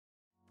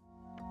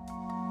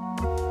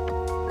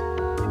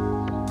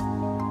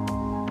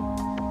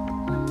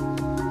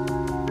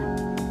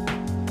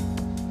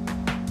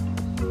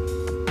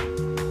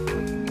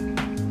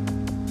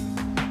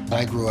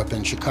I grew up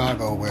in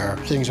Chicago, where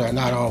things are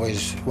not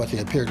always what they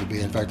appear to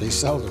be. In fact, they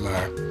seldom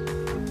are.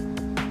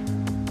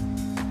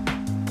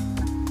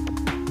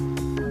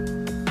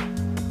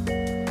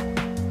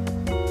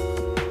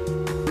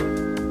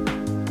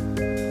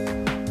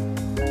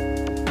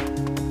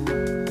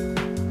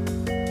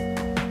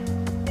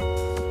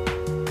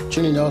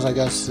 Ginny Knows, I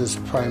guess, is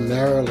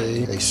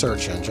primarily a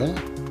search engine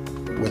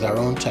with our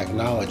own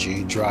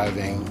technology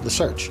driving the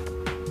search.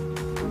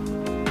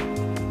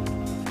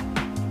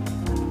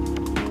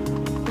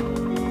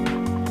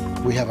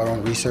 We have our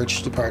own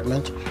research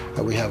department.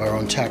 We have our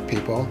own tech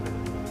people.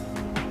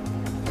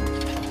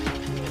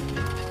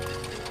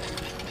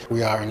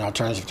 We are an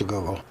alternative to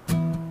Google.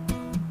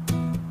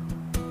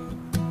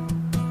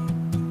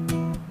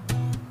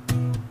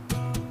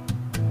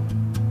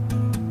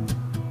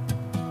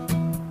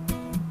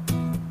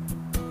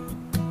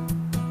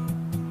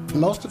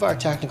 Most of our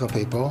technical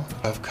people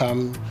have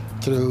come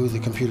through the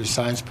computer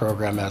science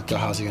program at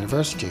Dalhousie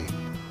University.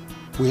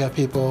 We have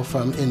people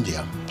from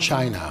India,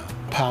 China,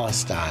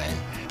 Palestine,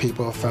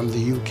 people from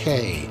the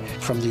UK,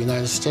 from the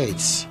United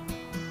States.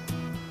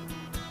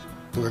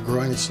 We're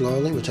growing it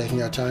slowly, we're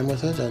taking our time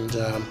with it, and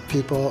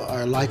people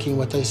are liking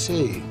what they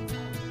see.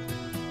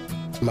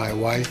 My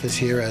wife is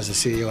here as the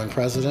CEO and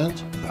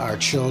president. Our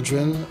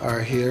children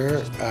are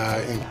here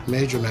in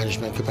major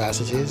management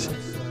capacities.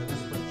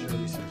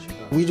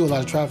 We do a lot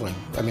of traveling.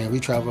 I mean,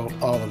 we travel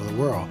all over the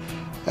world.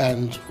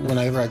 And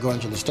whenever I go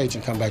into the States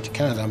and come back to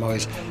Canada, I'm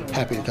always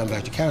happy to come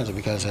back to Canada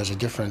because there's a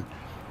different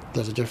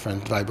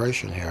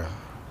vibration here.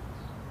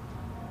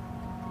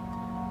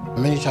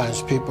 Many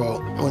times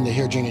people, when they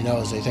hear Ginny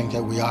Knows, they think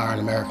that we are an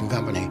American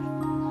company.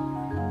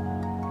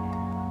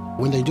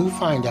 When they do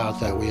find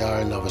out that we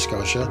are in Nova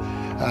Scotia,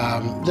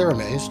 they're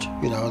amazed.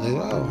 You know,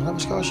 oh, Nova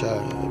Scotia,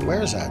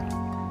 where is that?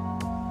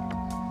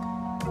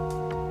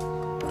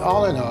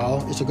 All in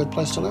all, it's a good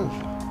place to live.